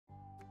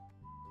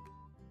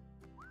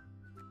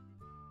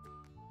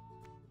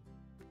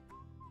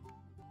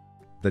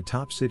The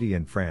top city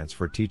in France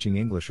for teaching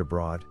English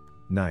abroad,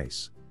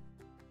 Nice.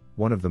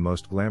 One of the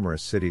most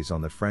glamorous cities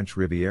on the French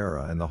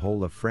Riviera and the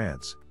whole of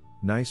France,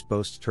 Nice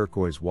boasts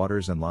turquoise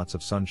waters and lots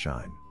of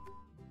sunshine.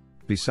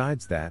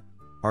 Besides that,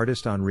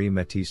 artist Henri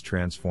Matisse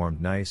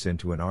transformed Nice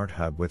into an art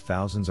hub with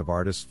thousands of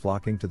artists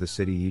flocking to the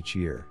city each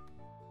year.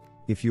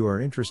 If you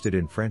are interested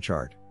in French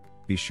art,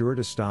 be sure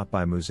to stop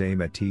by Musée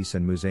Matisse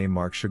and Musée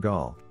Marc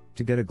Chagall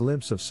to get a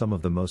glimpse of some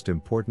of the most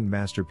important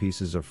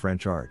masterpieces of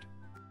French art.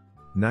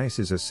 Nice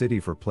is a city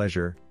for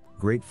pleasure,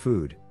 great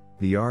food,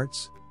 the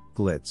arts,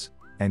 glitz,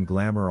 and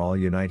glamour all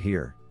unite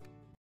here.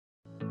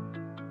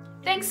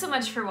 Thanks so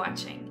much for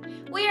watching.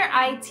 We are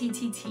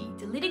ITTT,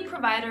 the leading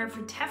provider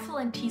for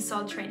TEFL and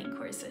TESOL training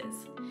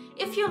courses.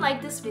 If you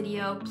like this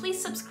video,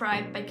 please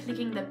subscribe by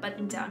clicking the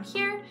button down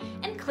here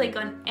and click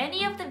on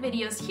any of the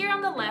videos here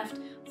on the left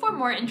for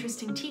more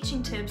interesting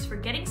teaching tips for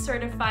getting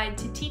certified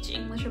to teach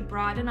English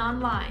abroad and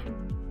online.